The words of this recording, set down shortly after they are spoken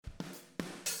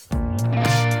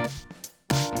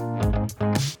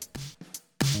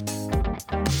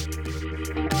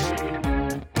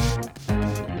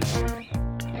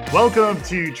Welcome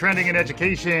to Trending in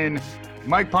Education.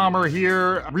 Mike Palmer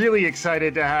here. Really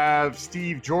excited to have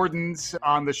Steve Joordens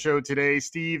on the show today.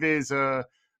 Steve is a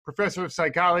professor of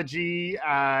psychology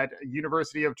at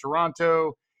University of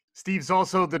Toronto. Steve's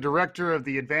also the director of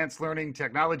the Advanced Learning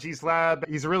Technologies Lab.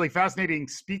 He's a really fascinating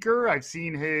speaker. I've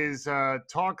seen his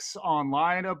talks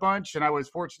online a bunch, and I was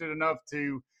fortunate enough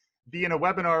to be in a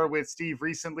webinar with Steve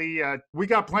recently. We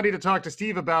got plenty to talk to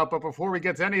Steve about, but before we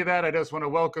get to any of that, I just want to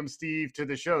welcome Steve to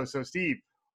the show. So Steve,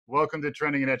 welcome to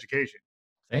Trending in Education.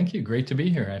 Thank you. Great to be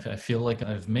here. I feel like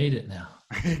I've made it now.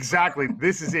 Exactly.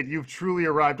 This is it. You've truly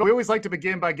arrived. We always like to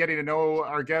begin by getting to know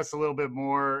our guests a little bit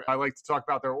more. I like to talk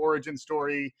about their origin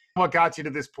story. What got you to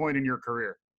this point in your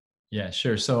career? Yeah,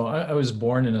 sure. So I was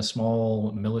born in a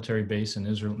small military base in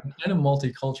Israel. I'm kind of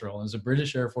multicultural. There's a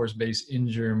British Air Force base in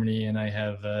Germany, and I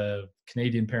have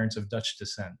Canadian parents of Dutch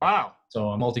descent. Wow. So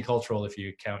I'm multicultural if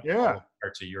you count all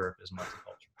parts of Europe as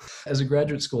multicultural. As a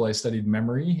graduate school, I studied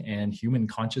memory and human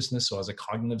consciousness. So I was a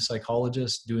cognitive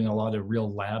psychologist doing a lot of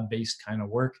real lab-based kind of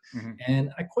work. Mm-hmm.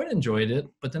 And I quite enjoyed it.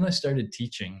 But then I started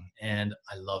teaching, and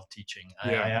I love teaching.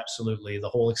 I absolutely, the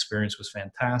whole experience was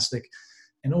fantastic.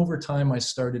 And over time, I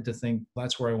started to think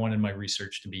that's where I wanted my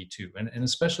research to be too. And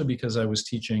especially because I was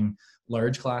teaching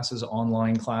large classes,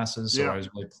 online classes. So I was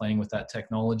really playing with that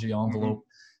technology envelope.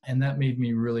 Mm-hmm. And that made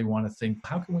me really want to think,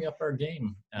 how can we up our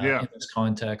game in this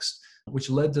context?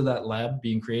 Which led to that lab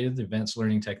being created, the Advanced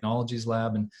Learning Technologies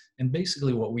Lab. And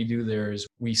basically what we do there is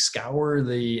we scour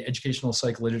the educational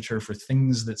psych literature for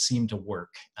things that seem to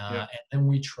work. And then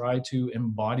we try to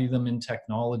embody them in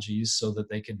technologies so that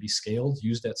they can be scaled,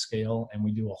 used at scale. And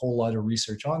we do a whole lot of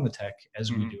research on the tech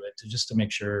as we do it just to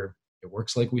make sure it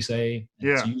works like we say,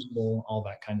 it's usable, all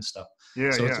that kind of stuff.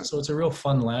 So it's a real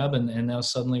fun lab. And now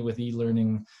suddenly with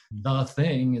e-learning, the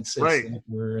thing, it's like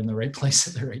we're in the right place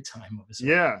at the right time. Obviously.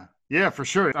 Yeah, for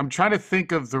sure. I'm trying to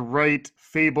think of the right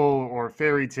fable or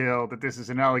fairy tale that this is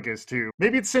analogous to.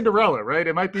 Maybe it's Cinderella, right?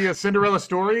 It might be a Cinderella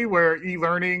story where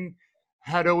e-learning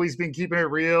had always been keeping it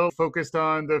real, focused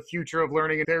on the future of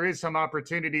learning. And there is some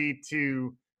opportunity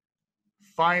to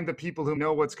find the people who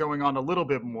know what's going on a little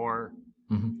bit more,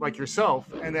 like yourself,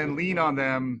 and then lean on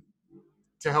them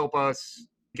to help us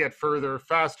get further,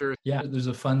 faster. Yeah, there's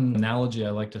a fun analogy I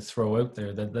like to throw out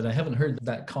there that I haven't heard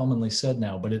that commonly said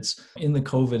now, but it's in the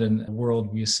COVID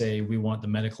world, we say we want the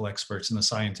medical experts and the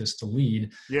scientists to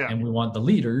lead, and we want the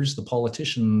leaders, the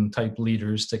politician type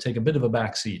leaders, to take a bit of a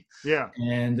backseat.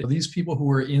 And these people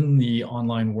who are in the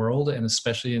online world, and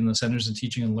especially in the centers of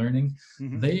teaching and learning,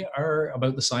 they are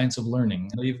about the science of learning.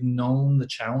 They've known the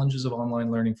challenges of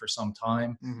online learning for some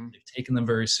time. They've taken them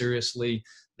very seriously.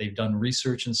 They've done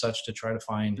research and such to try to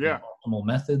find optimal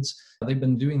methods. They've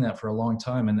been doing that for a long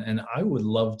time. And I would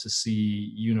love to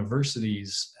see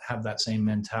universities have that same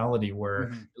mentality where,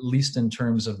 at least in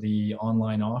terms of the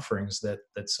online offerings, that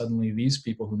suddenly these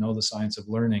people who know the science of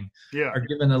learning are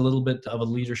given a little bit of a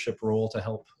leadership role to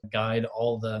help guide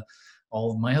all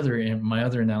my other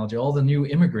analogy, all the new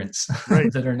immigrants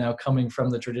that are now coming from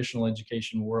the traditional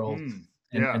education world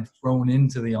and thrown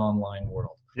into the online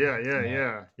world. Yeah.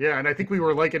 And I think we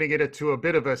were likening it to a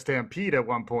bit of a stampede at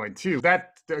one point too.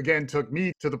 That again took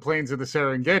me to the plains of the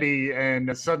Serengeti,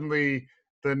 and suddenly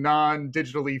the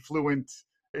non-digitally fluent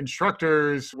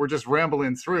instructors were just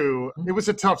rambling through. It was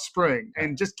a tough spring,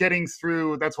 and just getting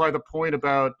through. That's why the point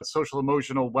about social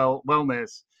emotional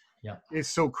wellness is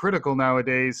so critical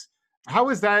nowadays. How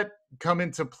has that come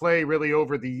into play really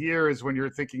over the years when you're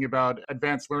thinking about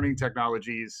advanced learning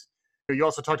technologies? You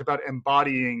also talked about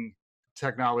embodying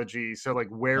technology, so like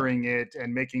wearing it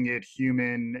and making it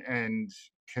human and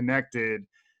connected.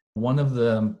 One of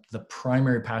the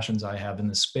primary passions I have in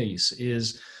this space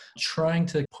is trying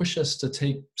to push us to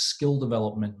take skill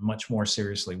development much more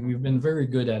seriously. We've been very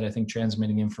good at, I think,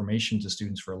 transmitting information to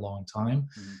students for a long time.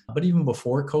 But even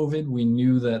before COVID, we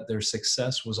knew that their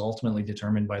success was ultimately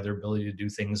determined by their ability to do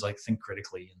things like think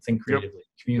critically and think creatively,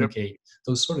 communicate,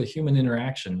 those sort of human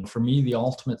interaction. For me, the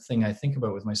ultimate thing I think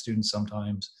about with my students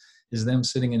sometimes is them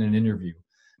sitting in an interview.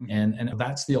 And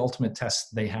that's the ultimate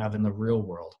test they have in the real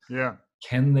world.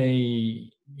 Can they,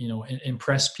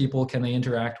 impress people? Can they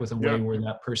interact with a way where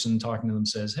that person talking to them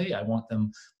says, hey, I want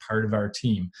them part of our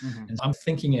team? And I'm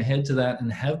thinking ahead to that,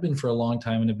 and have been for a long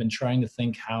time, and have been trying to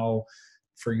think how,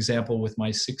 for example, with my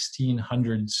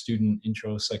 1,600 student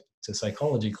intro to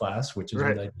psychology class, which is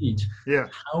what I teach,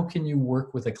 how can you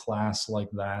work with a class like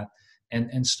that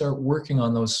and start working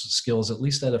on those skills, at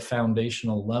least at a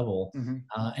foundational level?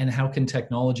 And how can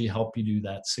technology help you do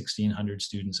that 1,600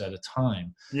 students at a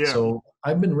time? So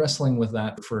I've been wrestling with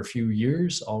that for a few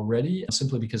years already,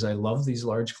 simply because I love these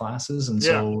large classes. And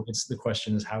so the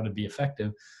question is how to be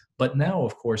effective. But now,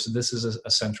 of course, this is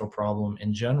a central problem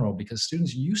in general because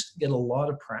students used to get a lot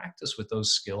of practice with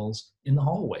those skills in the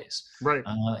hallways, right,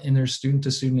 in their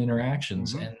student-to-student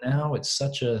interactions. Mm-hmm. And now it's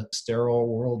such a sterile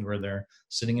world where they're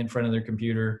sitting in front of their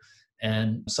computer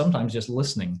and sometimes just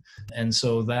listening. And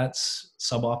so that's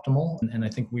suboptimal. And I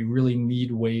think we really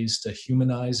need ways to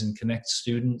humanize and connect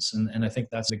students. And I think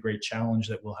that's a great challenge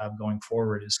that we'll have going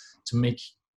forward, is to make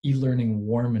e-learning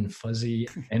warm and fuzzy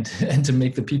and to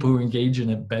make the people who engage in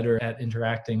it better at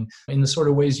interacting in the sort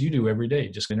of ways you do every day,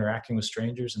 just interacting with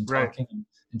strangers and talking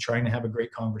and trying to have a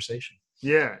great conversation.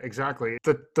 Yeah, exactly.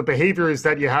 The behaviors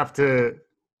that you have to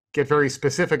get very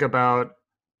specific about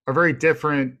are very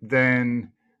different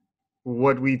than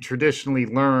what we traditionally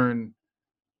learn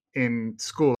in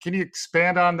school. Can you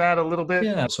expand on that a little bit?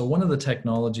 Yeah. So one of the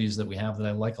technologies that we have that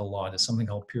I like a lot is something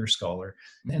called Peer Scholar.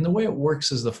 And the way it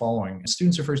works is the following.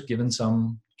 Students are first given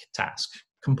some task,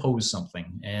 compose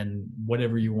something and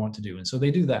whatever you want to do. And so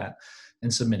they do that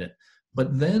and submit it.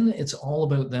 But then it's all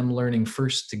about them learning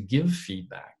first to give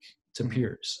feedback to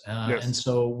peers. Yes. And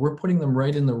so we're putting them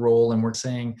right in the role and we're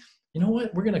saying, you know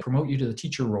what, we're going to promote you to the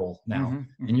teacher role now.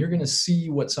 And you're going to see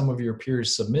what some of your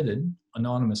peers submitted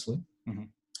anonymously.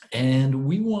 And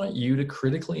we want you to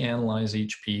critically analyze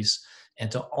each piece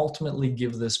and to ultimately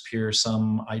give this peer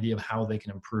some idea of how they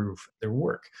can improve their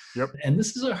work. And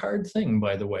this is a hard thing,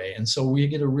 by the way. And so we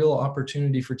get a real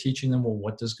opportunity for teaching them, well,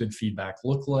 what does good feedback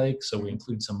look like? So we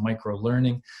include some micro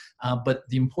learning. But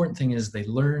the important thing is they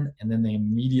learn and then they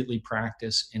immediately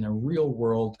practice in a real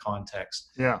world context.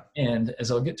 And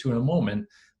as I'll get to in a moment,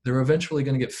 they're eventually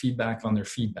going to get feedback on their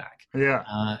feedback.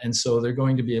 And so they're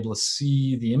going to be able to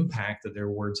see the impact that their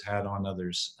words had on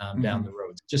others down the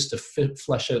road, just to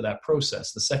flesh out that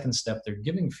process. The second step, they're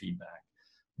giving feedback.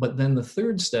 But then the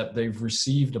third step, they've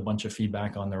received a bunch of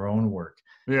feedback on their own work.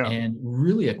 And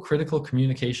really a critical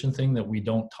communication thing that we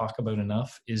don't talk about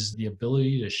enough is the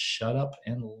ability to shut up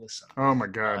and listen. Oh my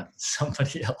God.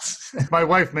 Somebody else. My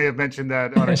wife may have mentioned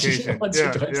that on occasion.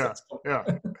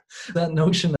 That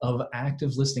notion of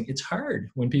active listening, it's hard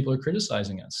when people are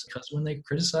criticizing us, because when they're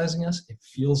criticizing us, it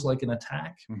feels like an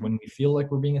attack. When we feel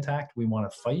like we're being attacked, we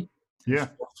want to fight.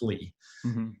 Flee.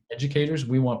 Educators,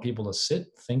 we want people to sit,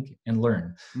 think, and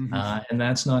learn. And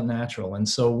that's not natural. And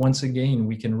so once again,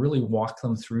 we can really walk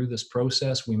them through this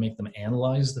process. We make them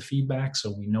analyze the feedback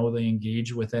so we know they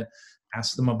engage with it,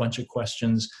 ask them a bunch of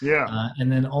questions.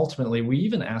 And then ultimately, we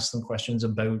even ask them questions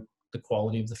about the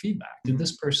quality of the feedback. Did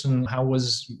this person,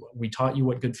 we taught you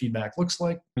what good feedback looks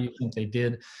like? What do you think they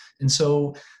did? And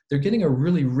so they're getting a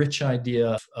really rich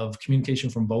idea of communication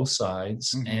from both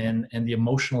sides and the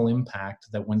emotional impact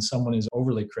that when someone is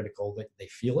overly critical, that they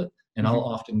feel it. And I'll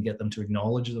often get them to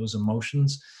acknowledge those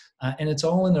emotions. And it's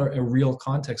all in a real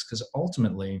context, because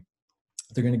ultimately,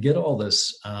 they're going to get all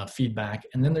this feedback,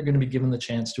 and then they're going to be given the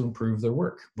chance to improve their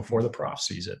work before the prof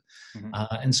sees it.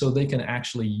 And so they can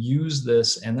actually use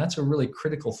this. And that's a really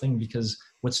critical thing, because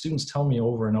what students tell me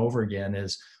over and over again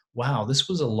is, wow, this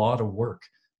was a lot of work.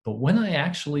 But when I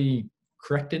actually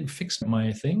fixed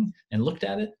my thing and looked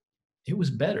at it, it was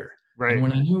better. And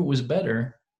when I knew it was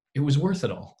better, it was worth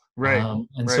it all.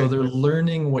 So they're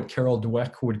learning what Carol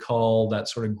Dweck would call that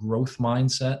sort of growth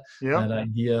mindset, that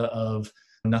idea of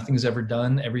nothing's ever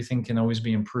done. Everything can always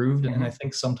be improved. And I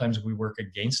think sometimes we work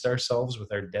against ourselves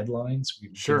with our deadlines. We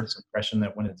get this impression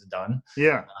that when it's done.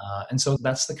 And so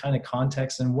that's the kind of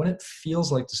context. And what it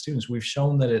feels like to students, we've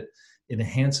shown that it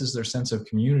enhances their sense of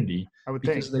community,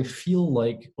 because they feel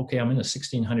like, okay, I'm in a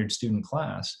 1,600 student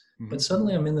class, but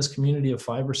suddenly I'm in this community of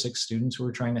 5 or 6 students who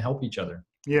are trying to help each other.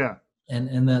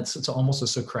 And it's almost a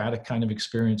Socratic kind of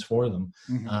experience for them.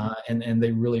 And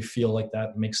they really feel like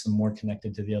that makes them more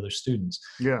connected to the other students.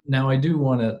 Now, I do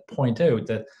want to point out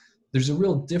that there's a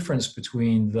real difference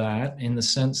between that, in the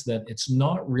sense that it's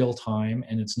not real time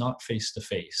and it's not face to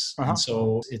face. And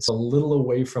so it's a little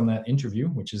away from that interview,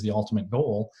 which is the ultimate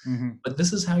goal. But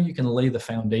this is how you can lay the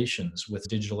foundations with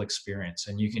digital experience,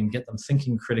 and you can get them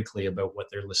thinking critically about what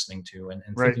they're listening to, and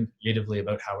thinking creatively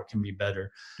about how it can be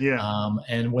better.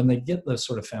 And when they get the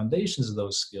sort of foundations of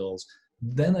those skills,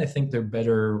 then I think they're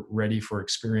better ready for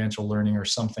experiential learning, or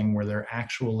something where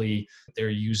they're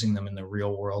using them in the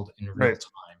real world in real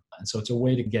time. And so it's a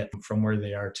way to get from where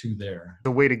they are to there. The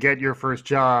way to get your first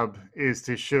job is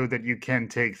to show that you can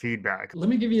take feedback. Let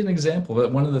me give you an example.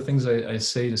 One of the things I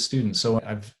say to students, so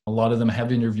a lot of them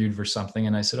have interviewed for something,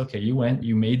 and I said, okay, you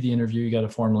made the interview, you got a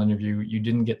formal interview, you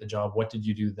didn't get the job. What did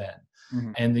you do then?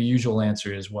 And the usual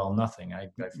answer is, well, nothing. I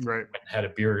had a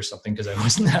beer or something because I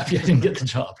wasn't happy I didn't get the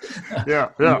job.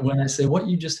 When I say what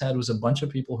you just had was a bunch of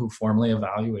people who formally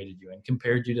evaluated you and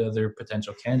compared you to other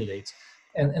potential candidates,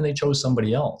 and they chose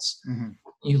somebody else.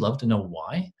 you love to know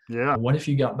why? Yeah. What if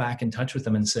you got back in touch with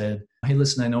them and said, hey,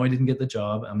 listen, I know I didn't get the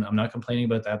job. I'm not complaining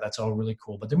about that. That's all really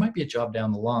cool. But there might be a job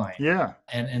down the line. Yeah.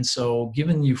 And so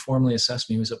given you formally assessed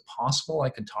me, was it possible I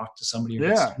could talk to somebody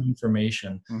with some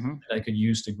information that I could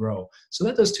use to grow? So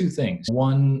that does two things.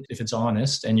 One, if it's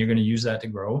honest and you're going to use that to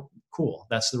grow, cool.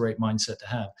 That's the right mindset to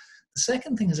have. The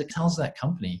second thing is it tells that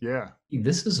company,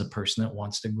 this is a person that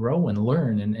wants to grow and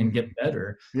learn and get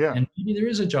better. Yeah. And maybe there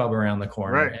is a job around the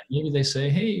corner. Right. And maybe they say,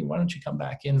 hey, why don't you come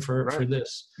back in for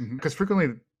this? Because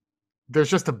frequently there's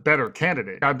just a better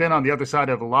candidate. I've been on the other side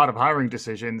of a lot of hiring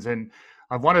decisions, and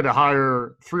I've wanted to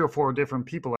hire 3 or 4 different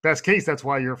people. Best case, that's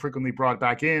why you're frequently brought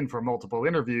back in for multiple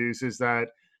interviews, is that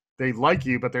they like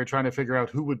you, but they're trying to figure out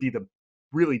who would be the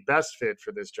really best fit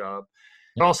for this job.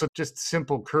 Also, just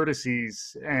simple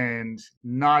courtesies and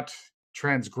not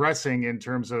transgressing in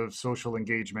terms of social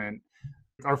engagement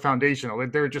are foundational.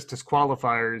 They're just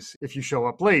disqualifiers if you show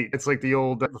up late. It's like the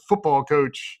old football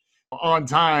coach, on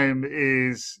time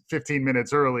is 15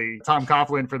 minutes early. Tom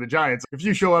Coughlin for the Giants. If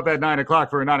you show up at 9 o'clock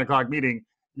for a 9 o'clock meeting,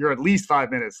 you're at least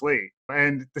 5 minutes late.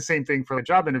 And the same thing for a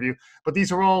job interview. But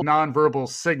these are all nonverbal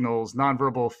signals,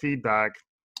 nonverbal feedback.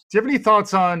 Do you have any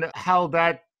thoughts on how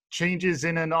that changes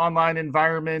in an online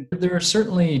environment? There are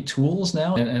certainly tools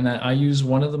now, and I use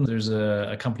one of them. There's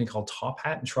a company called Top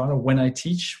Hat in Toronto. When I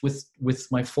teach with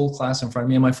my full class in front of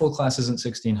me, and my full class isn't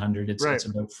 1,600, it's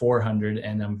about 400,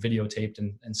 and I'm videotaped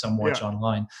and some watch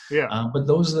online. But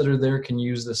those that are there can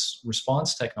use this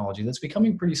response technology that's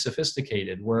becoming pretty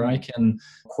sophisticated, where I can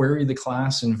query the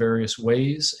class in various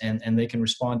ways, and they can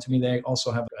respond to me. They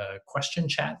also have a question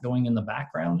chat going in the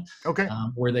background,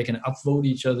 where they can upvote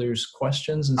each other's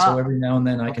questions. And so every now and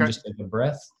then I can just take a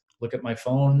breath, look at my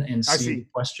phone, and see the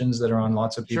questions that are on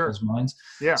lots of people's minds.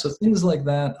 So things like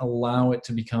that allow it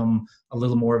to become a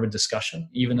little more of a discussion,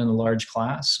 even in a large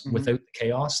class, without the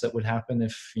chaos that would happen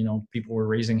if, people were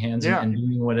raising hands and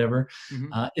doing whatever.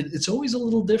 It's always a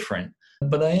little different.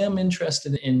 But I am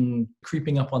interested in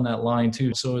creeping up on that line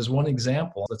too. So as one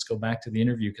example, let's go back to the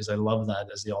interview, because I love that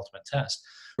as the ultimate test.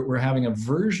 We're having a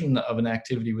version of an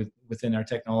activity within our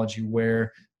technology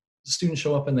where students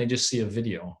show up and they just see a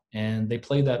video, and they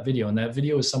play that video, and that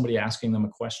video is somebody asking them a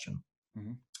question.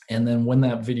 And then when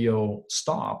that video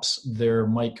stops, their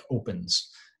mic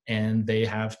opens and they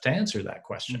have to answer that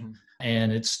question.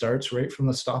 And it starts right from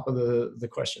the stop of the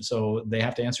question. So they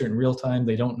have to answer it in real time.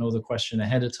 They don't know the question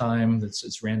ahead of time.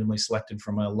 It's randomly selected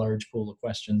from a large pool of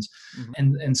questions.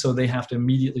 And so they have to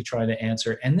immediately try to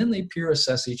answer. And then they peer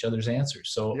assess each other's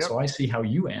answers. So I see how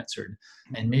you answered.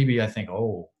 And maybe I think,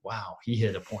 oh, wow, he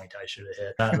hit a point I should have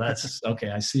hit. That's okay,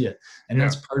 I see it. And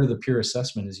that's part of the peer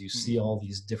assessment, is you see all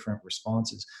these different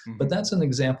responses. But that's an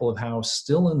example of how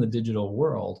still in the digital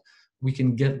world, we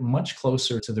can get much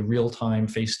closer to the real-time,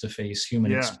 face-to-face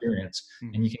human experience,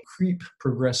 and you can creep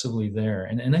progressively there.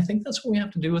 And I think that's what we have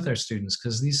to do with our students,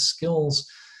 because these skills,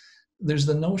 there's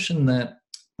the notion that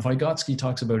Vygotsky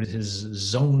talks about his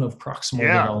zone of proximal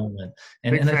development.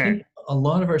 And I think a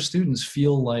lot of our students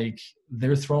feel like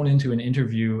they're thrown into an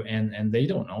interview and they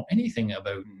don't know anything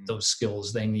about those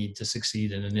skills they need to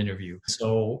succeed in an interview.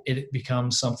 So it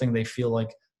becomes something they feel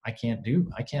like, I can't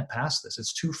pass this.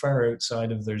 It's too far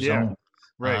outside of their zone.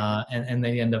 And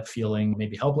they end up feeling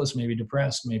maybe helpless, maybe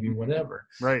depressed, maybe whatever.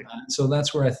 So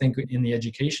that's where I think in the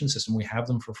education system, we have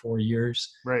them for 4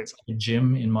 years. It's like a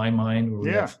gym in my mind, where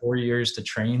we have 4 years to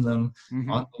train them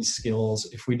on these skills.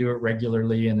 If we do it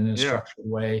regularly and in a structured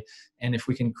way, and if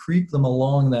we can creep them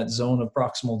along that zone of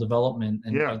proximal development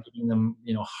and by giving them,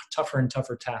 tougher and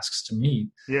tougher tasks to meet,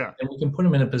 then we can put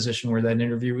them in a position where that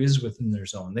interview is within their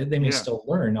zone. They may still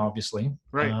learn, obviously,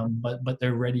 but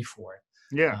they're ready for it.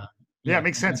 It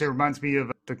makes sense. It reminds me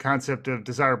of the concept of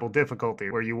desirable difficulty,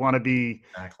 where you want to be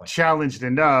challenged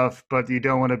enough, but you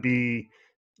don't want to be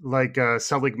like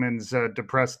Seligman's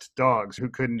depressed dogs who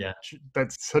couldn't.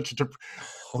 That's such a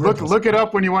look it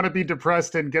up when you want to be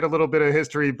depressed and get a little bit of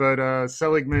history. But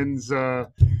Seligman's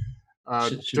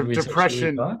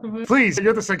depression. Please,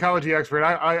 you're the psychology expert.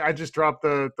 I just dropped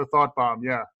the thought bomb.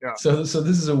 So this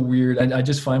is a weird. I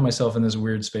just find myself in this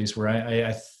weird space where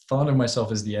I thought of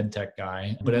myself as the ed tech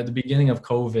guy, but at the beginning of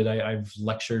COVID, I've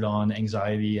lectured on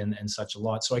anxiety and such a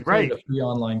lot. So I created a free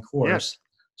online course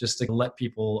just to let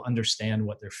people understand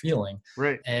what they're feeling.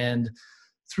 And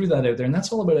threw that out there. And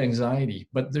that's all about anxiety.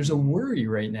 But there's a worry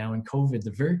right now in COVID,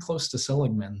 they're very close to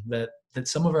Seligman, that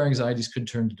some of our anxieties could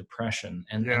turn to depression.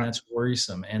 And that's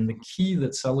worrisome. And the key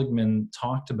that Seligman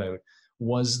talked about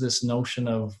was this notion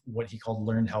of what he called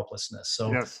learned helplessness.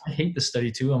 So I hate to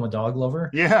study too. I'm a dog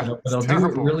lover. But I'll do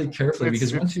it really carefully,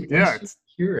 because once you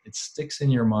hear it, it sticks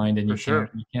in your mind and you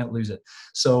can't lose it.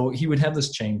 So he would have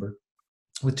this chamber,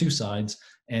 with two sides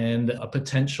and a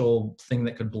potential thing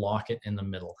that could block it in the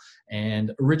middle.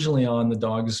 And originally on, the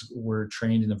dogs were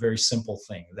trained in a very simple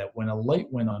thing, that when a light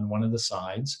went on one of the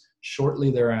sides, shortly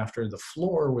thereafter, the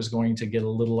floor was going to get a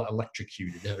little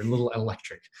electrocuted, a little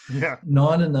electric. Yeah.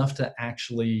 Not enough to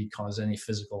actually cause any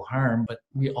physical harm, but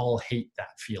we all hate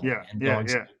that feeling. Yeah. And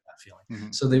dogs hate that feeling.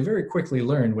 Mm-hmm. So they very quickly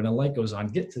learned, when a light goes on,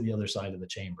 get to the other side of the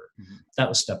chamber. Mm-hmm. That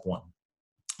was step one.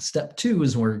 Step two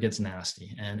is where it gets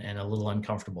nasty and a little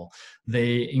uncomfortable.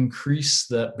 They increase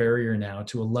the barrier now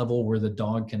to a level where the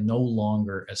dog can no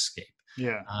longer escape.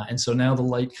 Yeah. And so now the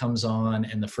light comes on,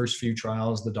 and the first few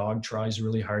trials, the dog tries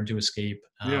really hard to escape.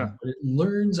 But it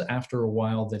learns after a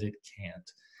while that it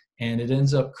can't. And it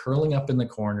ends up curling up in the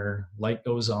corner, light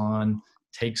goes on,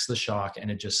 takes the shock, and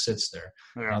it just sits there.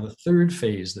 Yeah. Now, the third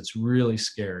phase that's really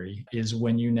scary is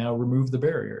when you now remove the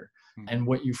barrier. And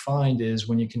what you find is,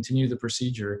 when you continue the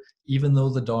procedure, even though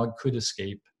the dog could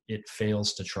escape, it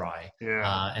fails to try.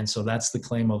 Yeah. And so that's the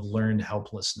claim of learned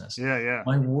helplessness. Yeah.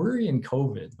 My worry in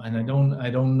COVID, and I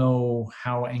don't know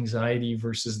how anxiety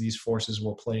versus these forces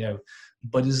will play out,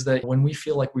 but is that when we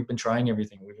feel like we've been trying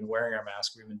everything, we've been wearing our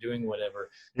mask, we've been doing whatever,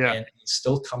 and it's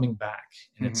still coming back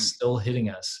and it's still hitting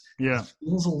us. Yeah. It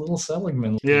feels a little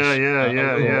Seligman.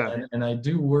 Yeah. And I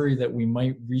do worry that we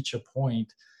might reach a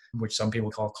point, which some people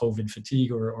call COVID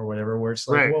fatigue or whatever, where it's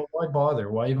like, well, why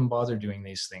bother? Why even bother doing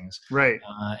these things? Right.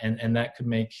 And that could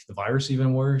make the virus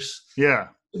even worse. Yeah.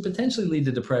 It could potentially lead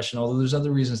to depression, although there's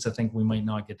other reasons to think we might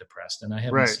not get depressed. And I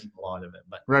haven't seen a lot of it.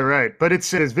 But Right. But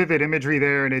it's vivid imagery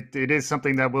there, and it is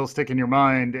something that will stick in your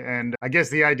mind. And I guess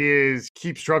the idea is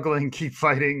keep struggling, keep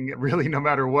fighting, really, no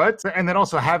matter what. And then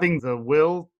also having the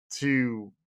will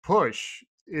to push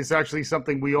is actually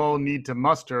something we all need to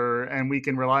muster, and we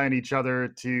can rely on each other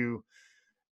to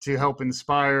help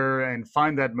inspire and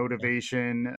find that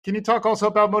motivation. Can you talk also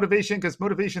about motivation? Because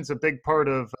motivation is a big part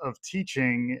of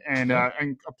teaching and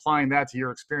applying that to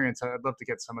your experience. I'd love to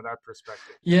get some of that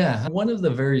perspective. Yeah. One of the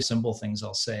very simple things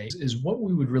I'll say is what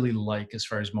we would really like as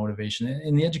far as motivation.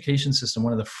 In the education system,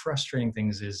 one of the frustrating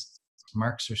things is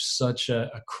marks are such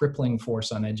a crippling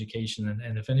force on education.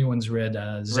 And if anyone's read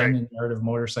Zen and the Art of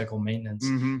Motorcycle Maintenance,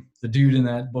 the dude in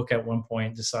that book at one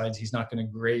point decides he's not going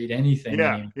to grade anything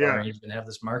anymore. He's going to have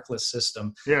this markless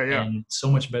system. And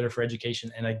so much better for education.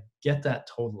 And I get that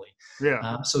totally.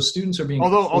 So students are being...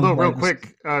 Although real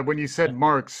quick, when you said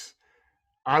Marx,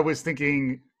 I was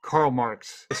thinking Karl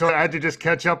Marx. So I had to just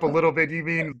catch up a little bit. You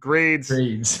mean grades?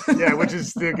 Grades. Which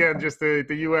is, again, just the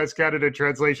US Canada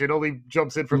translation. Only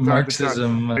jumps in from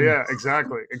Marxism. time to time. Yeah,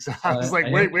 exactly. I was like,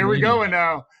 wait, where are we going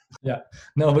now? Yeah.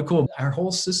 No, but cool. Our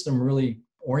whole system really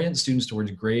orients students towards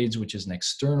grades, which is an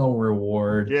external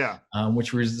reward.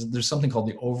 There's something called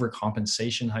the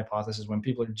overcompensation hypothesis. When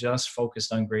people are just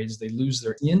focused on grades, they lose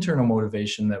their internal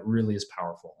motivation that really is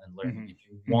powerful in learning. If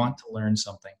you want to learn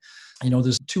something,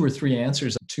 there's 2 or 3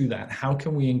 answers to that. How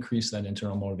can we increase that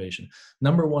internal motivation?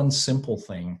 Number one, simple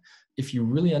thing. If you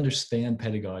really understand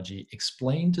pedagogy,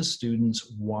 explain to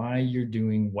students why you're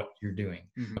doing what you're doing.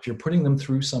 If you're putting them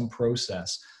through some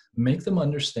process, make them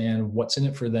understand what's in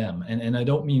it for them. And I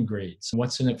don't mean grades.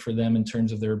 What's in it for them in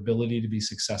terms of their ability to be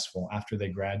successful after they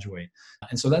graduate.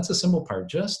 And so that's a simple part.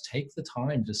 Just take the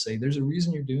time to say, there's a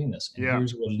reason you're doing this, and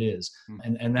here's what it is.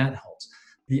 And that helps.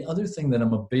 The other thing that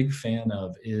I'm a big fan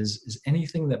of is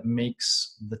anything that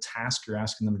makes the task you're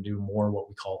asking them to do more what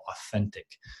we call authentic.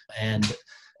 And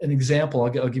an example,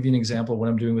 I'll give you an example of what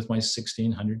I'm doing with my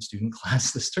 1,600 student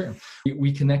class this term.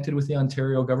 We connected with the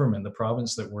Ontario government, the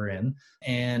province that we're in,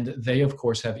 and they, of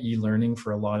course, have e-learning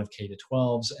for a lot of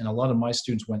K-12s, and a lot of my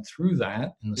students went through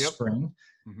that in the spring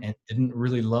and didn't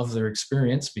really love their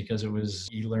experience because it was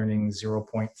e-learning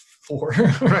 0.4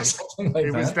 or something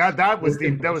like that. That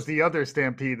was the other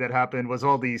stampede that happened, was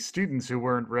all these students who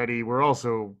weren't ready were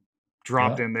also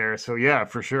dropped in there. So yeah,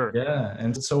 for sure. Yeah.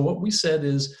 And so what we said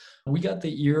is, we got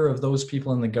the ear of those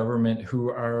people in the government who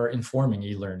are informing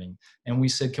e-learning. And we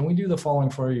said, can we do the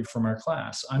following for you from our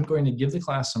class? I'm going to give the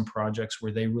class some projects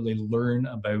where they really learn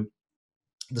about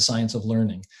the science of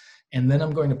learning. And then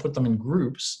I'm going to put them in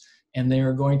groups, and they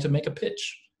are going to make a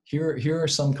pitch. Here are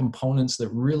some components that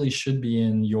really should be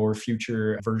in your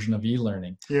future version of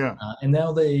e-learning. And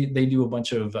now they do a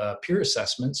bunch of peer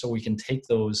assessments, so we can take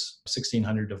those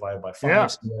 1,600 divided by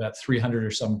 5, so we've got 300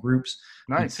 or some groups.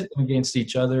 Nice. We pit them against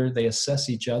each other. They assess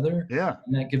each other.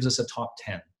 And that gives us a top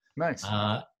 10. Nice.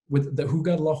 Who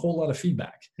got a whole lot of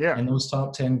feedback. And those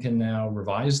top 10 can now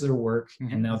revise their work.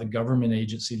 And now the government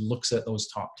agency looks at those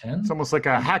top 10. It's almost like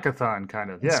a hackathon kind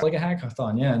of. It's like a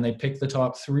hackathon. And they pick the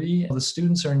top 3. The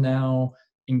students are now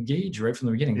engage right from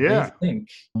the beginning. Yeah. They think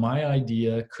my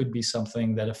idea could be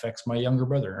something that affects my younger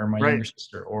brother or my younger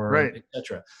sister or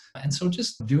etc. And so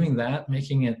just doing that,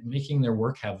 making their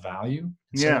work have value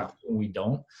instead of we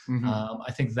don't.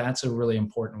 I think that's a really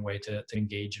important way to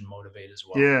engage and motivate as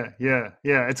well.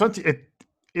 Yeah.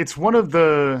 It's one of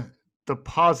the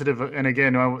positive, and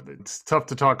again, it's tough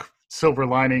to talk silver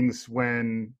linings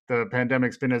when the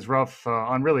pandemic's been as rough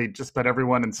on really just about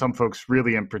everyone, and some folks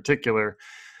really in particular.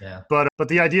 Yeah. But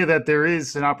the idea that there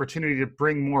is an opportunity to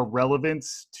bring more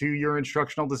relevance to your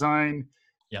instructional design,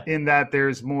 in that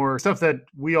there's more stuff that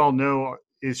we all know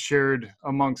is shared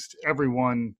amongst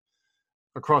everyone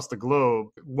across the globe.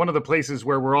 One of the places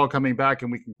where we're all coming back and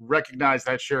we can recognize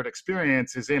that shared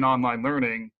experience is in online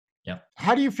learning. Yeah.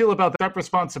 How do you feel about that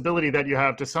responsibility that you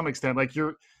have to some extent? Like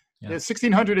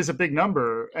 1,600 is a big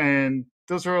number, and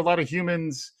those are a lot of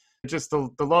humans. Just the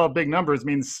law of big numbers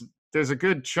means there's a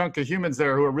good chunk of humans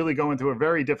there who are really going through a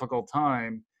very difficult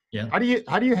time. Yeah. How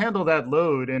do you handle that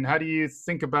load, and how do you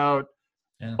think about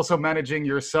also managing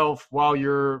yourself while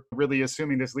you're really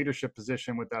assuming this leadership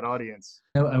position with that audience?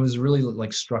 I was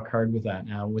really struck hard with that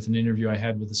now with an interview I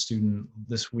had with a student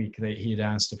this week. He had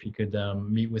asked if he could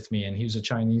meet with me, and he was a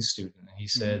Chinese student. And he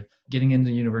said, getting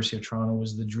into the University of Toronto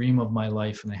was the dream of my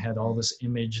life. And I had all this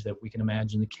image that we can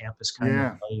imagine the campus kind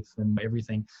of life and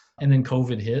everything. And then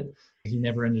COVID hit. He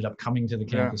never ended up coming to the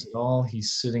campus at all.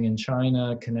 He's sitting in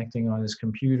China, connecting on his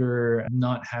computer,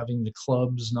 not having the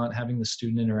clubs, not having the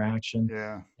student interaction.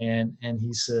 And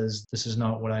he says, this is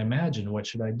not what I imagined. What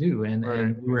should I do? And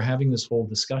we were having this whole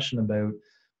discussion about,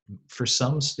 for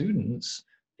some students,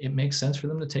 it makes sense for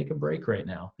them to take a break right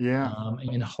now.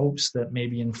 In hopes that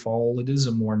maybe in fall it is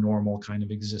a more normal kind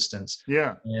of existence.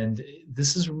 And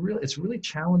this is it's really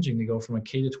challenging to go from a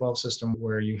K-12 system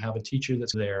where you have a teacher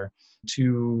that's there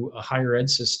to a higher ed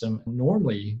system.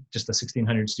 Normally, just a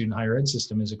 1,600 student higher ed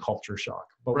system is a culture shock.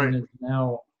 But when it's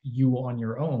now you on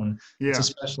your own, it's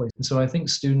especially. And so I think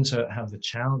students have the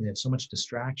challenge. They have so much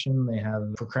distraction. They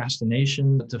have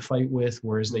procrastination to fight with,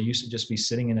 whereas they used to just be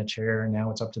sitting in a chair. And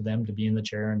now it's up to them to be in the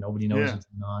chair, and nobody knows if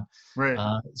they're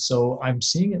not. So I'm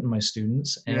seeing it in my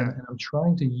students, and I'm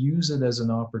trying to use it as an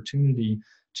opportunity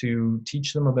to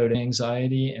teach them about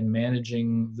anxiety and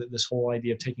managing this whole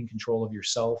idea of taking control of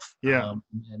yourself and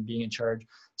being in charge.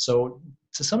 So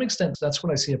to some extent, that's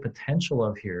what I see a potential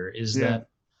of here is that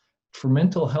for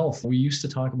mental health, we used to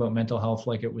talk about mental health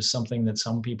like it was something that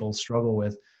some people struggle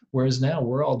with, whereas now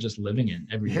we're all just living it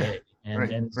every day.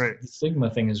 And the stigma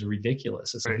thing is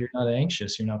ridiculous. It's like, you're not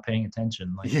anxious, you're not paying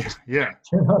attention. You're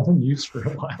not in use for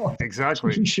a while.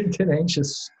 Exactly. You should get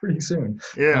anxious pretty soon.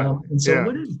 And so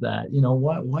what is that?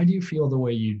 Why do you feel the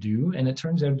way you do? And it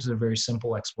turns out it's a very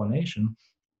simple explanation.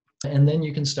 And then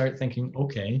you can start thinking,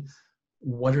 okay,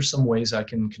 what are some ways I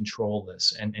can control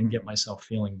this and get myself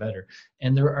feeling better?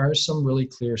 And there are some really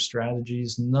clear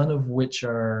strategies, none of which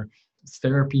are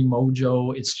therapy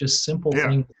mojo. It's just simple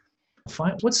things.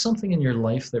 Find what's something in your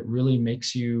life that really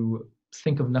makes you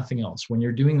think of nothing else. When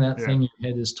you're doing that thing,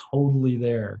 your head is totally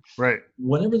there.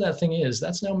 Whatever that thing is,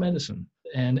 that's now medicine.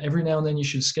 And every now and then you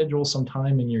should schedule some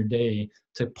time in your day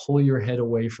to pull your head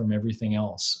away from everything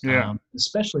else.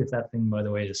 Especially if that thing, by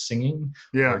the way, is singing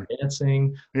or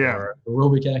dancing or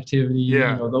aerobic activity.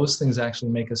 Those things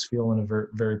actually make us feel in a very,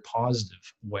 very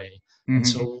positive way. And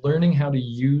so learning how to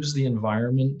use the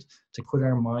environment to put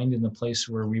our mind in the place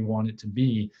where we want it to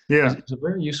be is a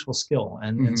very useful skill.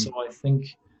 And so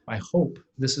I hope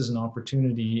this is an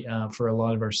opportunity for a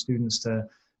lot of our students to,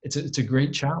 it's a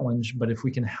great challenge, but if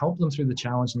we can help them through the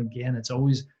challenge, and again, it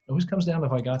always comes down to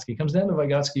Vygotsky. It comes down to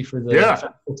Vygotsky for the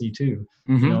faculty too.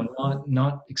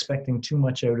 Not expecting too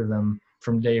much out of them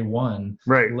from day one,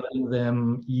 letting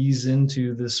them ease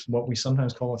into this, what we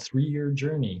sometimes call a 3-year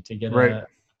journey to get a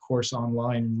course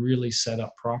online really set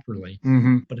up properly.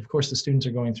 But of course, the students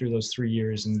are going through those 3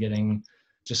 years and getting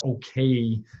just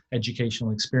okay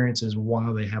educational experiences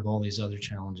while they have all these other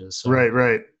challenges. So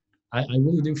I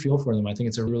really do feel for them. I think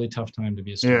it's a really tough time to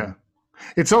be a student.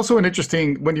 It's also an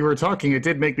interesting, when you were talking, it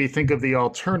did make me think of the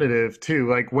alternative too.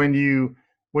 Like when you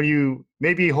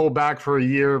maybe hold back for a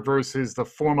year versus the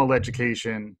formal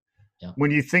education,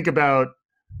 when you think about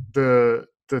the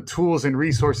tools and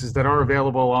resources that are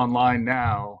available online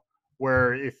now,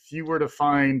 where if you were to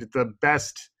find the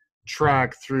best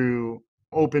track through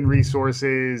open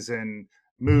resources and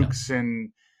MOOCs and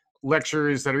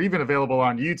lectures that are even available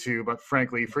on YouTube, but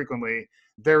frankly, frequently,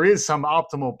 there is some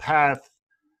optimal path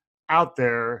out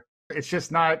there. It's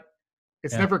just not,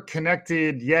 it's never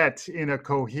connected yet in a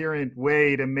coherent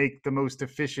way to make the most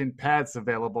efficient paths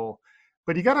available.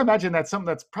 But you got to imagine that's something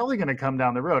that's probably going to come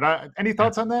down the road. Any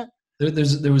thoughts on that?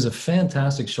 There was a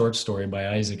fantastic short story by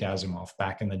Isaac Asimov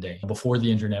back in the day, before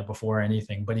the internet, before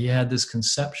anything, but he had this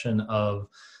conception of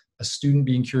a student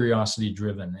being curiosity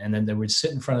driven, and then they would sit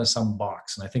in front of some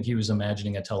box, and I think he was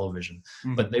imagining a television,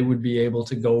 but they would be able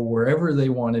to go wherever they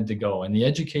wanted to go. And the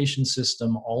education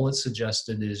system, all it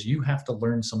suggested is you have to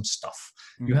learn some stuff.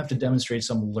 You have to demonstrate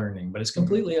some learning, but it's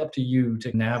completely up to you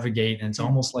to navigate. And it's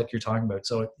almost like you're talking about.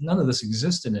 So none of this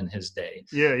existed in his day.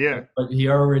 Yeah. But he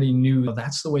already knew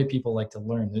that's the way people like to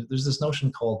learn. There's this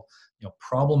notion called,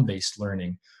 problem-based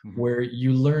learning, where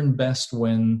you learn best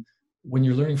when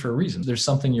you're learning for a reason. There's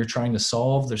something you're trying to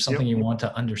solve. There's something you want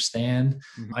to understand.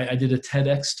 I did a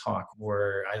TEDx talk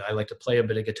where I like to play a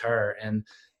bit of guitar, and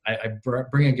I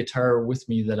bring a guitar with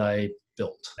me that I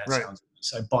built. That sounds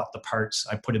nice. I bought the parts,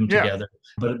 I put them together,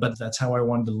 but that's how I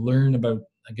wanted to learn about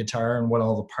a guitar and what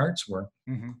all the parts were.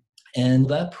 And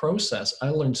that process, I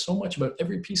learned so much about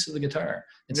every piece of the guitar.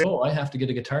 And so I have to get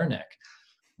a guitar neck.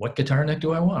 What guitar neck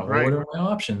do I want? What are my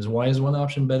options? Why is one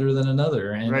option better than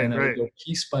another? And I would go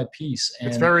piece by piece. And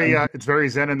it's very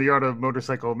Zen in the art of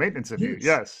motorcycle maintenance of you.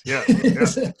 Yes. and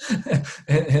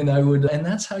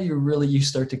that's how you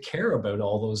start to care about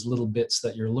all those little bits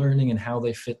that you're learning and how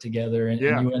they fit together. And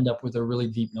you end up with a really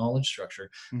deep knowledge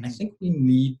structure. I think we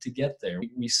need to get there.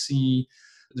 We see,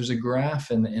 there's a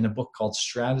graph in a book called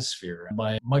Stratosphere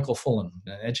by Michael Fullan,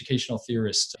 an educational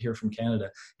theorist here from Canada.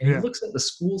 And he looks at the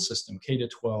school system, K to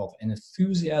 12, and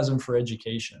enthusiasm for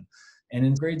education. And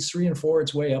in grades 3 and 4,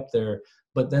 it's way up there.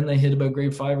 But then they hit about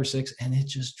grade 5 or 6, and it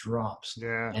just drops.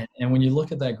 And when you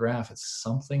look at that graph, it's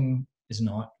something is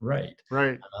not right.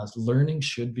 Learning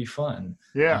should be fun.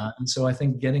 And so I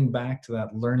think getting back to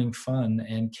that learning fun,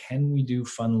 and can we do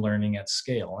fun learning at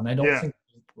scale? And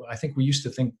I think we used to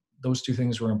think those two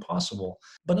things were impossible,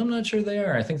 but I'm not sure they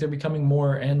are. I think they're becoming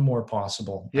more and more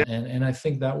possible. And I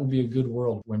think that will be a good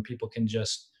world when people can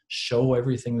just show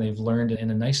everything they've learned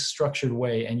in a nice structured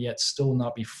way, and yet still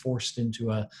not be forced into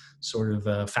a sort of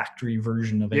a factory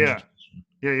version of education.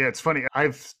 It's funny.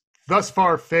 I've thus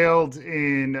far failed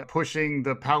in pushing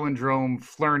the palindrome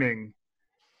flirting,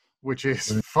 which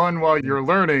is fun while you're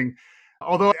learning.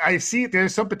 Although I see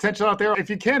there's some potential out there if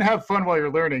you can have fun while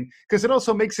you're learning, because it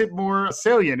also makes it more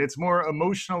salient. It's more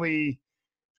emotionally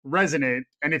resonant.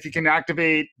 And if you can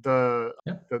activate the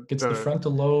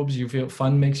frontal lobes, you feel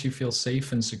fun makes you feel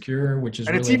safe and secure, which is,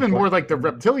 and really it's even important. more like the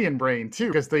reptilian brain too,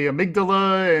 because the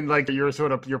amygdala and like your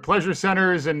sort of your pleasure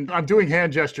centers. And I'm doing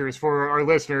hand gestures for our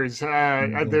listeners.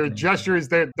 They're gestures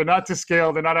that they're not to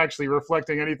scale. They're not actually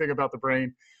reflecting anything about the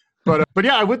brain. But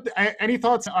yeah, any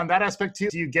thoughts on that aspect too?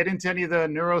 Do you get into any of the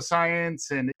neuroscience?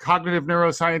 And cognitive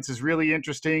neuroscience is really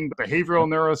interesting. Behavioral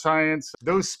neuroscience,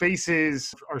 those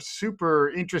spaces are super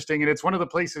interesting. And it's one of the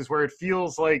places where it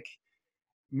feels like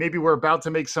maybe we're about to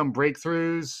make some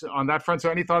breakthroughs on that front. So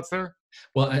any thoughts there?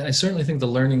 Well, I certainly think the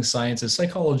learning sciences,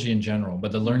 psychology in general,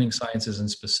 but the learning sciences in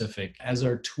specific, as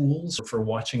our tools for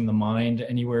watching the mind,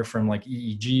 anywhere from like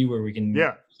EEG, where we can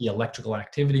see electrical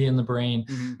activity in the brain,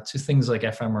 to things like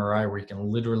fMRI, where you can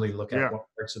literally look at what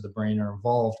parts of the brain are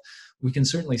involved. We can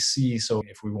certainly see, so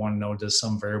if we want to know, does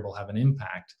some variable have an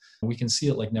impact? We can see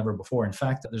it like never before. In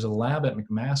fact, there's a lab at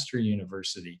McMaster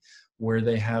University where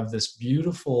they have this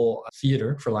beautiful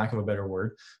theater, for lack of a better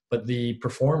word, but the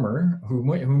performer, who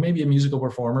may be a musical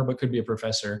performer but could be a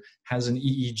professor, has an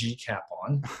EEG cap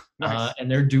on. Nice. And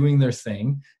they're doing their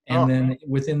thing. And then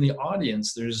within the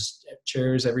audience, there's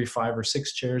chairs, every 5 or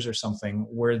 6 chairs or something,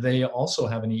 where they also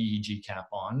have an EEG cap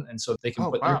on. And so they can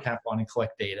put their cap on and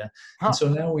collect data. And so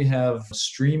now we have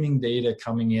streaming data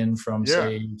coming in from,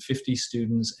 say, 50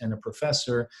 students and a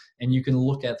professor. And you can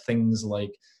look at things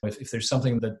like, if there's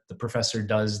something that the professor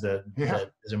does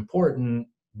that is important,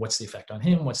 what's the effect on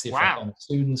him? What's the effect on the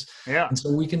students? And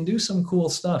so we can do some cool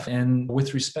stuff. And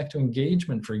with respect to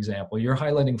engagement, for example, you're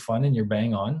highlighting fun and you're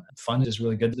bang on. Fun is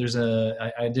really good.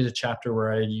 I did a chapter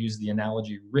where I used the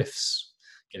analogy riffs,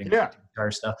 getting back to guitar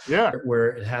stuff, where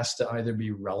it has to either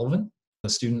be relevant, the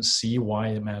students see why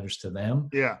it matters to them,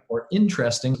 or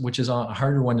interesting, which is a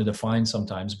harder one to define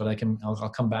sometimes, but I'll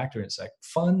come back to it in a sec.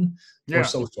 Fun or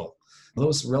social.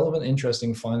 Those relevant,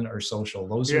 interesting, fun, or social,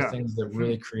 those are things that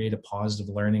really create a positive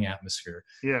learning atmosphere.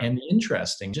 And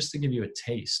interesting, just to give you a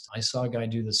taste, I saw a guy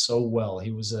do this so well.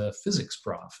 He was a physics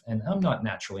prof, and I'm not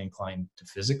naturally inclined to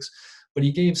physics, but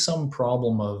he gave some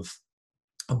problem of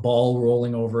a ball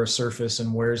rolling over a surface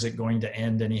and where is it going to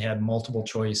end? And he had multiple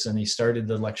choice, and he started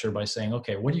the lecture by saying,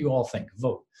 okay, what do you all think?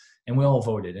 Vote. And we all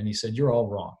voted. And he said, you're all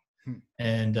wrong.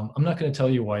 And I'm not going to tell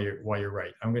you why you're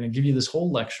right. I'm going to give you this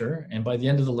whole lecture, and by the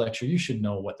end of the lecture, you should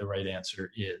know what the right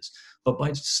answer is. But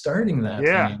by starting that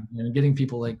thing and getting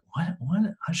people like, what?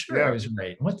 I'm sure I was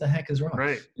right. What the heck is wrong?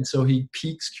 Right. And so he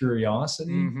piques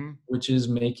curiosity, which is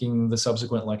making the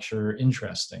subsequent lecture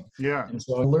interesting. Yeah. And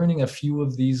so learning a few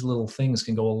of these little things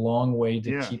can go a long way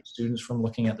to keep students from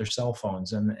looking at their cell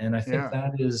phones. And I think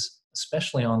that is,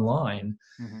 especially online,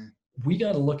 we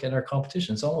got to look at our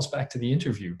competition. It's almost back to the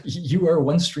interview. You are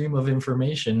one stream of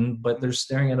information, but they're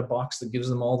staring at a box that gives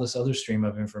them all this other stream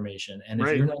of information. And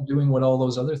if you're not doing what all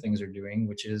those other things are doing,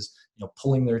 which is,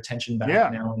 pulling their attention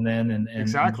back now and then and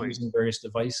using various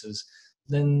devices,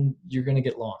 then you're going to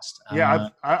get lost. Yeah,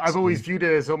 I've always viewed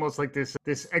it as almost like this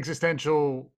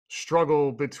existential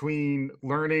struggle between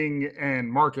learning and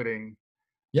marketing.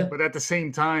 Yeah. But at the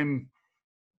same time,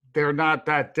 they're not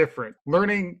that different.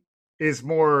 Learning is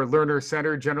more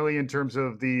learner-centered generally in terms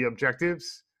of the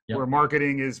objectives, where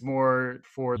marketing is more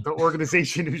for the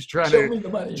organization who's trying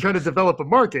to develop a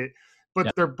market.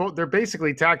 But they're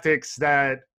basically tactics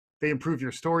that they improve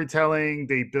your storytelling,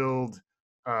 they build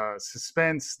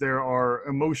suspense, there are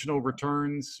emotional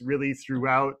returns really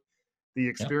throughout the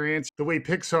experience. The way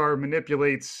Pixar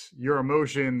manipulates your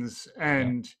emotions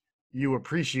and you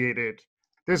appreciate it.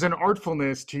 There's an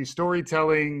artfulness to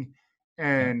storytelling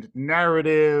and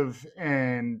narrative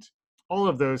and all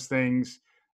of those things.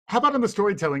 How about on the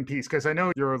storytelling piece? Because I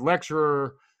know you're a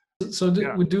lecturer. So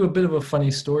we do a bit of a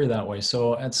funny story that way.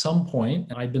 So at some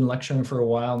point, I'd been lecturing for a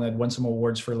while and I'd won some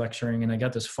awards for lecturing. And I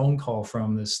got this phone call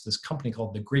from this company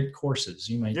called The Great Courses.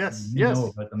 You might know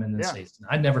about them in the States.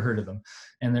 I'd never heard of them.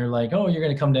 And they're like, oh, you're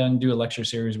going to come down and do a lecture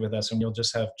series with us and you'll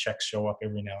just have checks show up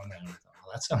every now and then.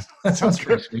 That sounds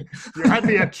good. You had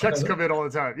me at checks come in all the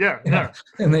time. Yeah.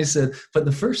 And they said, but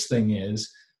the first thing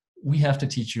is we have to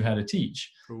teach you how to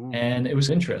teach. Ooh. And it was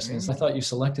interesting. So I thought you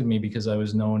selected me because I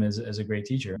was known as a great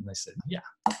teacher. And they said, yeah,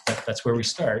 that's where we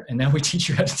start. And now we teach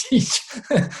you how to teach.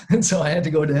 And so I had to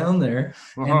go down there.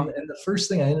 And the first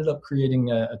thing, I ended up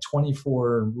creating a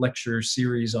 24 lecture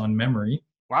series on memory.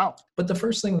 Wow. But the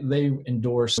first thing they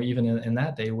endorsed, even in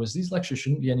that day, was these lectures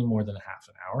shouldn't be any more than a half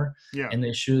an hour. Yeah. And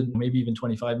they should maybe even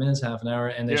 25 minutes, half an hour.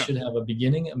 And they should have a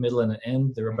beginning, a middle, and an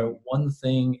end. They're about one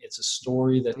thing. It's a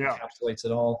story that encapsulates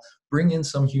it all. Bring in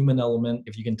some human element.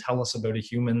 If you can tell us about a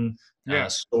human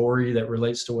story that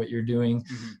relates to what you're doing.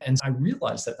 And I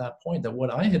realized at that point that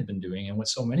what I had been doing and what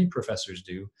so many professors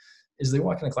do is they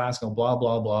walk into class and go, blah,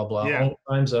 blah, blah, blah. Oh,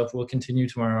 time's up. We'll continue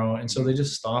tomorrow. And so they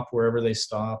just stop wherever they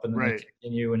stop and then they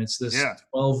continue. And it's this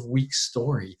 12-week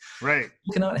story. Right.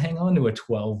 You cannot hang on to a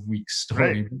 12-week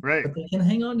story. Right. But they can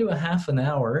hang on to a half an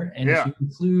hour. And if you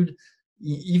include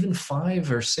even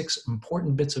 5 or 6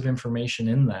 important bits of information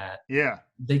in that,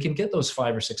 they can get those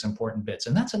 5 or 6 important bits.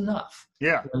 And that's enough.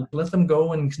 Yeah. Let them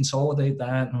go and consolidate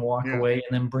that and walk away and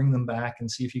then bring them back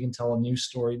and see if you can tell a new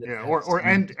story. Or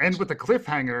end with a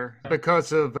cliffhanger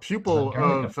because of a pupil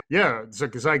of,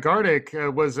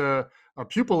 Zygarnik was a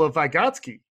pupil of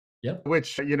Vygotsky. Yep.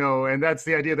 Which, and that's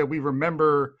the idea that we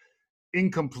remember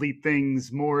incomplete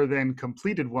things more than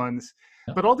completed ones.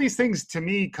 But all these things to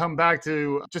me come back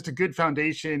to just a good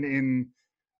foundation in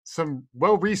some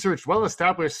well-researched,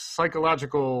 well-established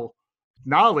psychological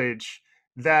knowledge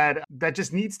that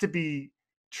just needs to be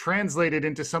translated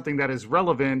into something that is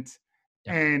relevant.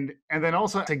 And then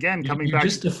also, again, coming back. You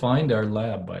just defined our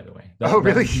lab, by the way.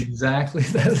 Really? Exactly.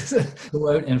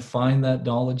 Go out and find that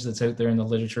knowledge that's out there in the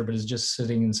literature, but is just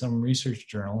sitting in some research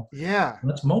journal. Yeah.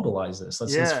 Let's mobilize this.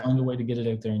 Let's find a way to get it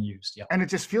out there and used. Yeah. And it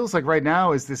just feels like right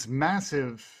now is this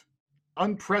massive,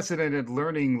 unprecedented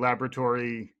learning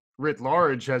laboratory writ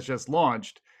large has just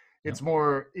launched. It's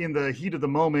more in the heat of the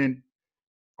moment.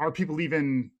 Are people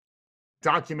even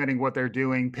documenting what they're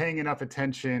doing, paying enough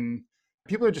attention?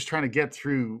 People are just trying to get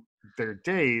through their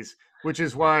days, which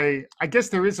is why I guess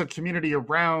there is a community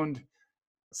around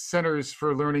centers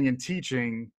for learning and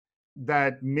teaching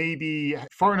that may be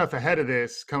far enough ahead of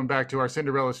this, coming back to our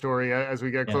Cinderella story as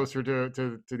we get closer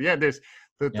to the end. There's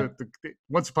the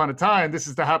once upon a time, this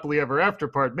is the happily ever after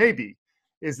part, maybe,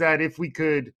 is that if we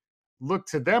could look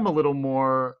to them a little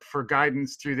more for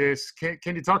guidance through this. Can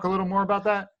you talk a little more about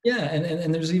that? Yeah,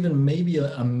 and there's even maybe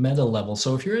a meta level.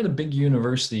 So if you're at a big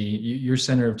university, your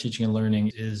center of teaching and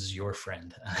learning is your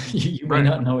friend. You may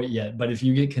not know it yet, but if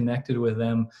you get connected with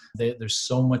them, there's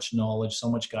so much knowledge,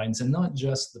 so much guidance, and not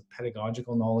just the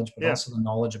pedagogical knowledge, but also the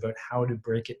knowledge about how to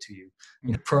break it to you.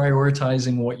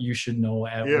 Prioritizing what you should know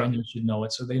when you should know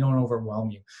it so they don't overwhelm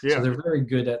you. So they're very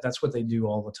good at, that's what they do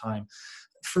all the time.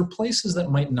 For places that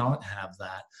might not have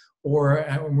that, or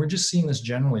we're just seeing this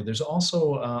generally. There's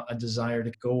also a desire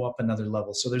to go up another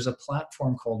level. So there's a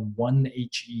platform called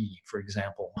 1HE, for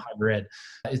example, Higher Ed.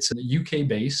 It's UK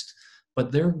based,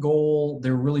 but their goal,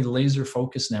 they're really laser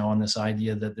focused now on this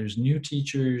idea that there's new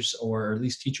teachers, or at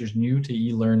least teachers new to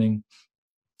e-learning.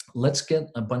 Let's get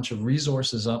a bunch of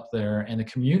resources up there and a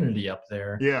community up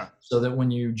there, so that when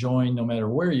you join, no matter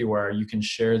where you are, you can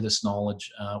share this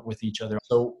knowledge with each other.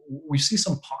 So we see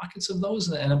some pockets of those,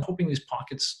 and I'm hoping these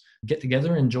pockets get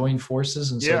together and join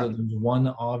forces, and so that there's one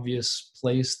obvious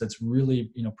place that's really,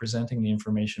 presenting the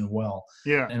information well.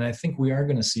 And I think we are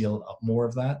going to see more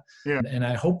of that. And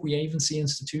I hope we even see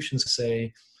institutions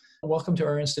say, welcome to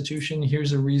our institution.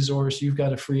 Here's a resource. You've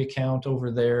got a free account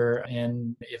over there.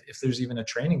 And if there's even a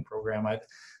training program,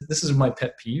 this is my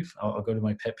pet peeve. I'll go to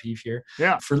my pet peeve here.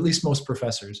 For at least most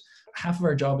professors, half of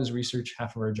our job is research,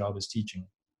 half of our job is teaching.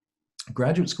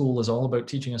 Graduate school is all about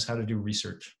teaching us how to do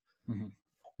research.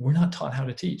 We're not taught how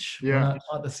to teach. We're not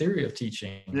taught the theory of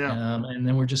teaching. And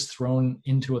then we're just thrown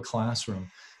into a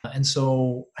classroom. And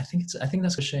so I think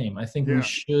that's a shame. I think we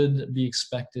should be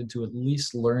expected to at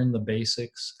least learn the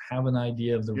basics, have an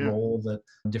idea of the role that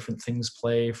different things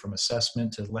play, from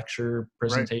assessment to lecture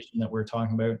presentation that we're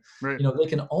talking about. They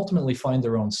can ultimately find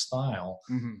their own style.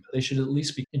 They should at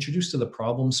least be introduced to the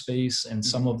problem space and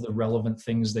some of the relevant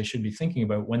things they should be thinking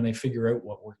about when they figure out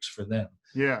what works for them.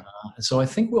 So I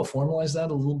think we'll formalize that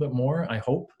a little bit more. I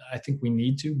hope. I think we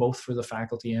need to, both for the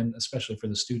faculty and especially for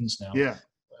the students now.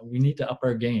 We need to up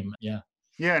our game. Yeah,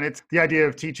 and it's the idea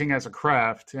of teaching as a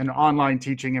craft, and online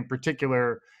teaching in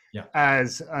particular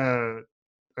as a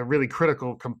really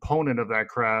critical component of that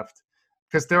craft.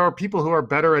 Because there are people who are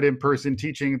better at in-person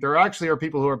teaching. There actually are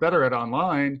people who are better at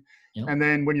online. And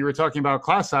then when you were talking about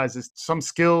class sizes, some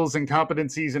skills and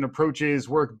competencies and approaches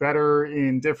work better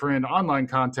in different online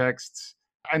contexts.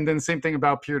 And then same thing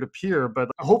about peer-to-peer.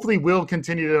 But hopefully we'll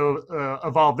continue to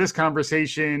evolve this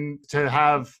conversation to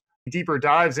have deeper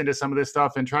dives into some of this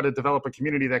stuff and try to develop a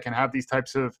community that can have these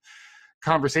types of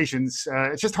conversations.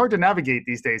 It's just hard to navigate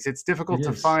these days. It's difficult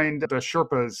to find the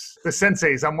Sherpas, the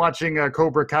senseis. I'm watching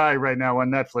Cobra Kai right now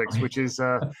on Netflix, which is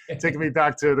taking me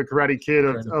back to the Karate Kid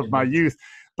of my youth.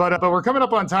 But we're coming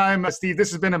up on time. Steve,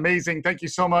 this has been amazing. Thank you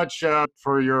so much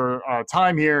for your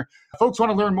time here. Folks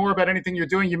want to learn more about anything you're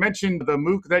doing. You mentioned the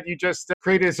MOOC that you just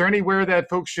created. Is there anywhere that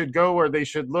folks should go or they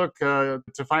should look to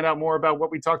find out more about what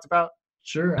we talked about?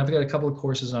 Sure. I've got a couple of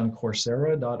courses on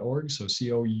Coursera.org, so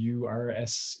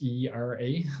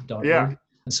Coursera.org.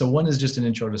 So one is just an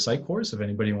intro to psych course, if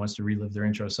anybody wants to relive their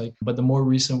intro to psych. But the more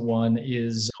recent one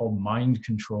is called Mind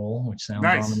Control, which sounds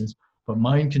ominous. But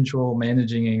Mind Control,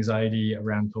 Managing Anxiety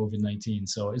Around COVID-19.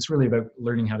 So it's really about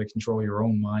learning how to control your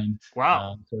own mind.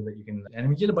 So that you can, and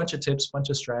we get a bunch of tips,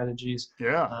 bunch of strategies,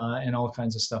 and all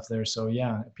kinds of stuff there. So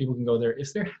people can go there.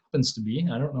 If there happens to be,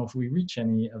 I don't know if we reach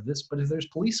any of this, but if there's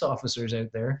police officers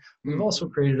out there, we've also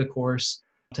created a course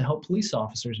to help police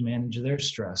officers manage their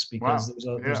stress, because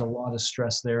there's a lot of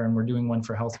stress there, and we're doing one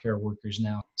for healthcare workers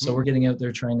now. So we're getting out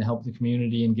there trying to help the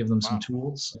community and give them some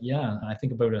tools. I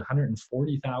think about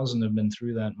 140,000 have been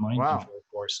through that Mind Control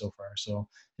course so far. So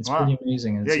it's pretty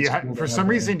amazing. And cool for some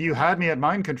reason you had me at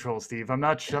Mind Control, Steve. I'm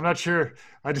not sure.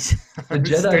 I just the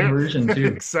Jedi version too.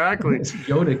 Exactly.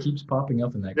 Yoda keeps popping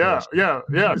up in that course.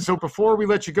 Yeah. So before we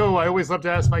let you go, I always love to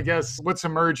ask my guests what's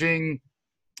emerging.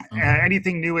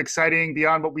 Anything new, exciting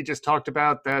beyond what we just talked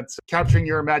about that's capturing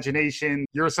your imagination?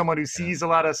 You're someone who sees a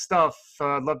lot of stuff.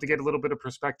 I'd love to get a little bit of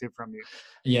perspective from you.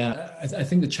 I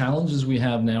think the challenges we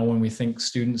have now when we think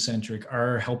student-centric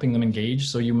are helping them engage.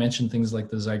 So you mentioned things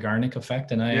like the Zeigarnik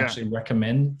effect, and I actually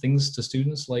recommend things to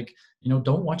students like,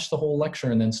 don't watch the whole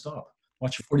lecture and then stop.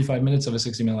 Watch 45 minutes of a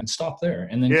 60-minute and stop there,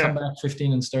 and then come back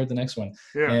 15 and start the next one.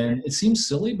 And it seems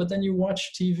silly, but then you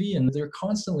watch TV and they're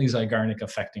constantly Zeigarnik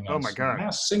affecting us. Oh my God.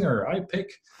 Masked Singer, I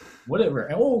pick whatever.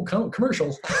 Oh,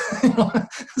 commercial.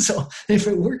 So if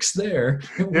it works there,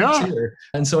 it works here.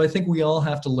 And so I think we all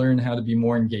have to learn how to be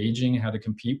more engaging, how to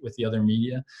compete with the other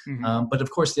media. But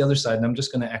of course, the other side, and I'm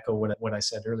just going to echo what I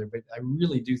said earlier, but I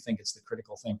really do think it's the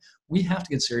critical thing. We have to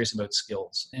get serious about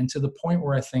skills, and to the point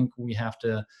where I think we have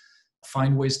to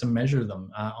find ways to measure them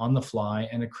on the fly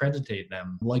and accreditate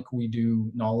them like we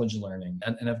do knowledge learning.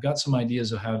 And I've got some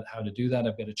ideas of how to do that.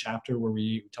 I've got a chapter where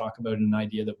we talk about an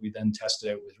idea that we then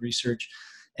tested out with research.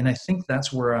 And I think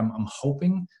that's where I'm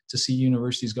hoping to see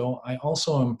universities go. I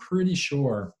also am pretty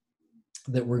sure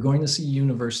that we're going to see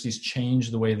universities change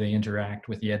the way they interact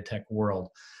with the EdTech world.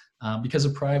 Because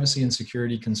of privacy and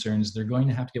security concerns, they're going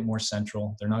to have to get more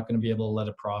central. They're not going to be able to let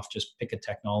a prof just pick a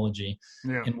technology.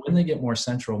 And when they get more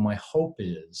central, my hope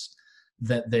is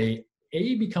that they,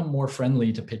 become more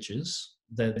friendly to pitches,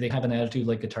 that they have an attitude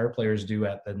like guitar players do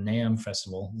at the NAMM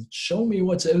festival. Show me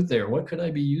what's out there. What could I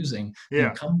be using?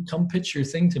 Yeah. Come pitch your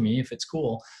thing to me if it's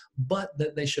cool. But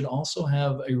that they should also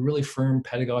have a really firm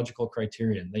pedagogical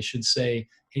criterion. They should say,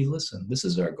 hey, listen, this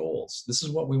is our goals. This is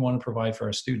what we want to provide for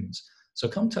our students. So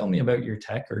come tell me about your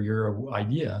tech or your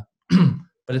idea,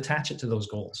 but attach it to those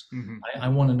goals. Mm-hmm. I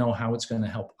want to know how it's going to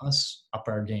help us up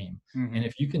our game. Mm-hmm. And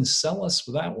if you can sell us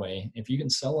that way, if you can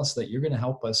sell us that you're going to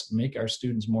help us make our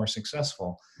students more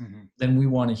successful, mm-hmm. then we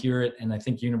want to hear it. And I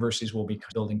think universities will be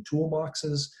building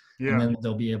toolboxes, and then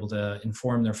they'll be able to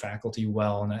inform their faculty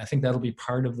well. And I think that'll be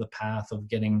part of the path of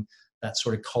getting that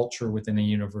sort of culture within a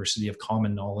university of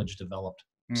common knowledge developed.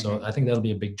 Mm-hmm. So I think that'll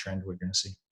be a big trend we're going to see.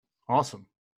 Awesome.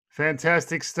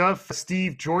 Fantastic stuff.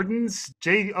 Steve Joordens,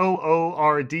 Joordens,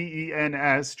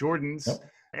 Joordens. Yep.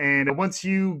 And once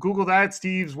you Google that,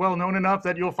 Steve's well known enough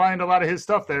that you'll find a lot of his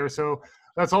stuff there. So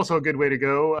that's also a good way to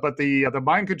go. But the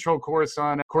mind control course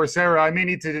on Coursera, I may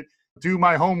need to do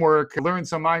my homework, learn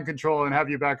some mind control, and have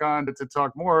you back on to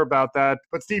talk more about that.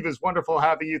 But Steve, it's wonderful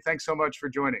having you. Thanks so much for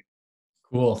joining.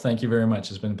 Cool. Thank you very much.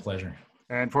 It's been a pleasure.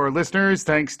 And for our listeners,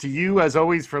 thanks to you, as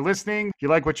always, for listening. If you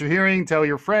like what you're hearing, tell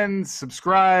your friends,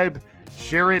 subscribe,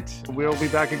 share it. We'll be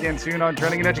back again soon on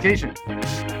Trending in Education.